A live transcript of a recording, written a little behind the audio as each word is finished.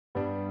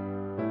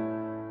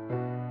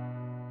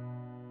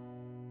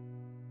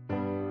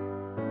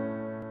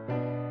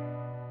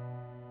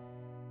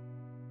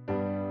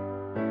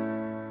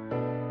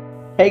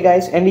Hey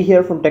guys, Andy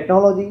here from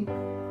Tech-knowlogy.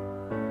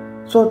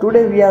 So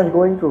today we are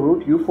going to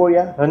root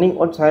Yuphoria running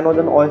on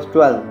Cyanogen OS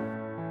 12.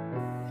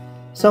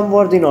 Some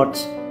worthy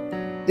notes.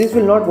 This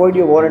will not void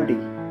your warranty.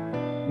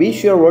 Be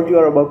sure what you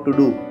are about to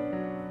do.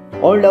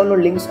 All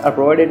download links are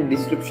provided in the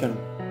description.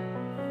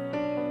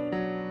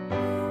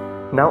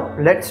 Now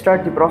let's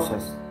start the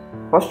process.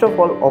 First of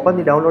all, open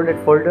the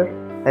downloaded folder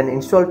and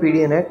install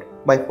PDNet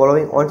by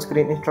following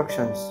on-screen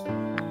instructions.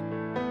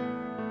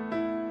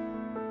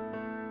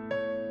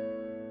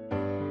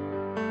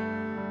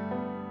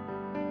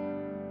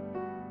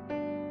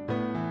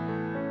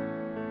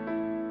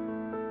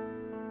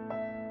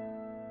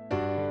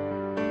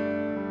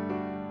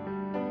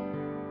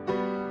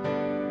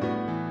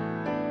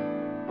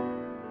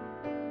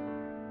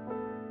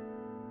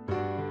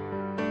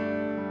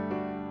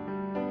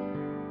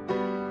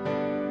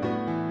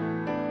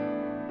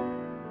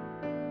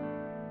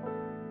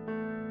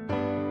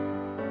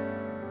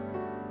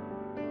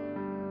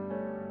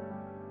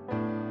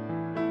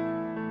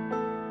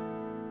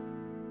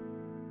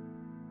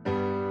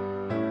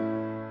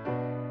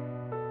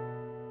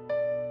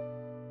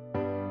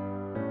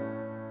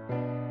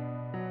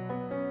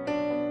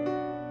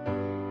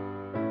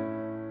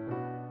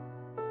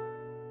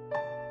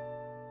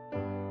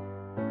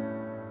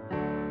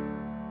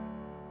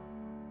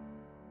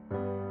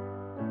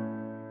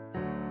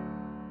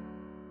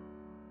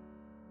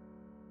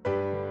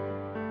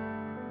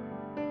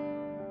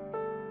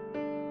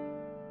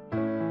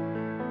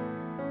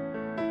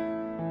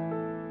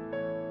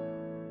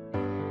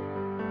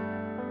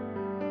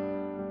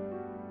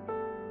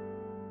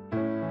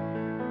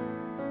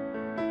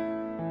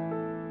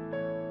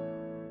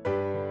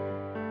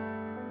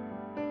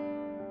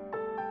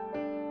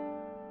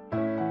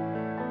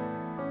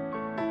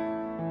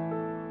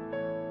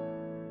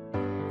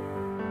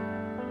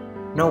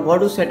 Now go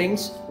to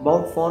settings,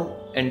 about phone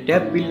and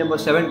tap build number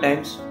 7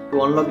 times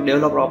to unlock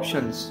developer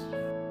options.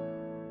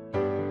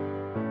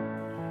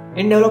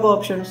 In developer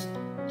options,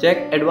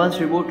 check advanced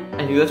reboot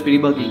and USB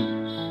debugging.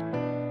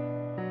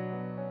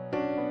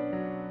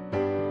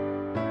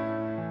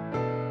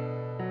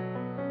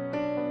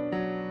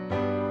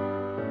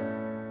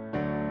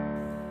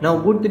 Now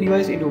boot the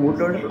device into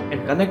bootloader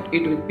and connect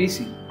it with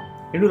PC.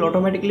 It will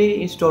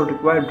automatically install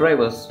required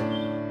drivers.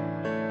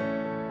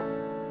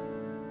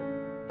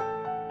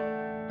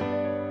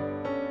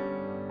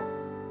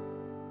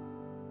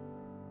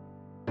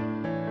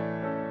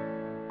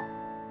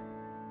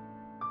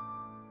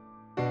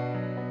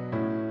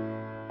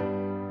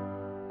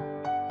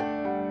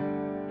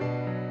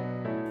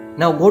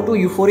 Now go to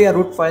Yuphoria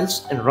root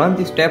files and run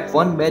the step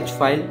 1 batch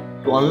file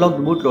to unlock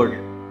the bootloader.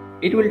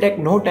 It will take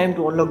no time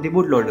to unlock the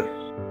bootloader.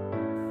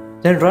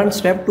 Then run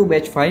step 2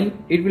 batch file,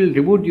 it will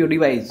reboot your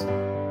device.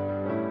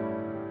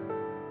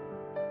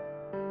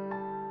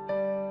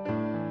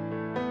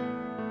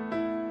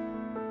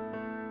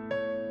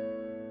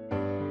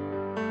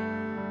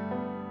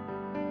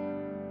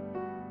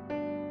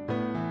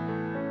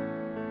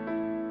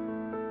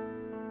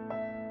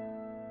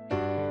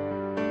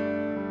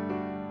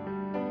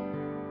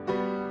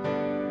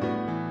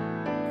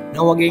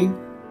 Now again,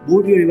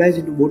 boot your device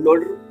into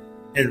bootloader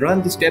and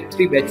run the step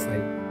 3 batch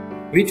file,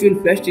 which will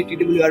flash the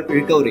TWRP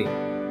recovery.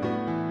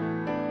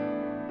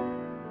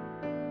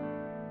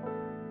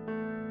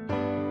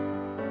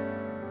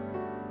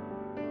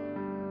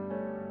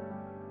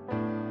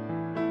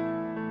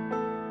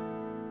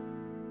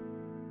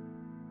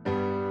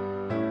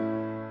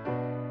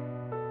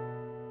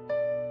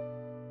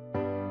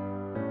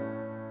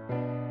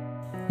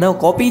 Now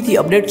copy the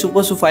update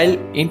supersu file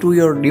into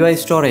your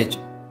device storage.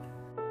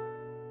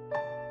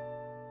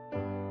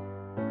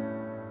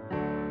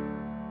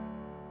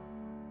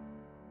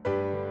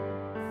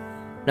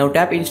 Now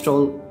tap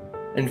install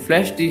and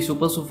flash the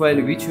supersu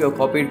file which you have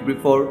copied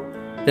before,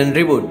 then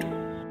reboot.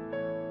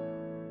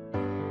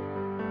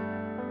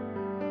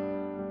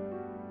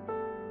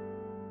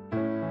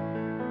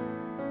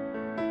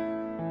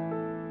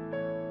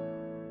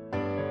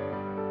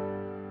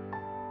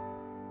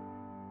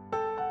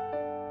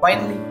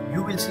 Finally,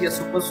 you will see a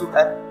supersu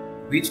app,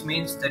 which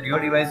means that your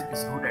device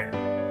is rooted.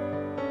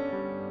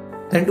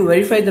 Then to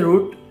verify the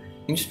root,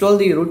 install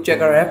the root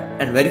checker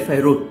app and verify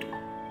root.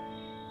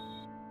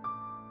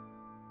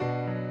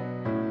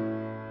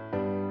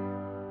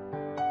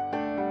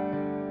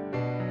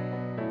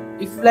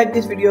 If you like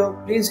this video,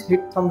 please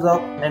hit thumbs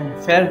up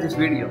and share this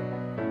video.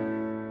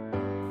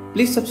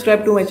 Please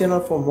subscribe to my channel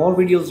for more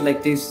videos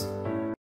like this.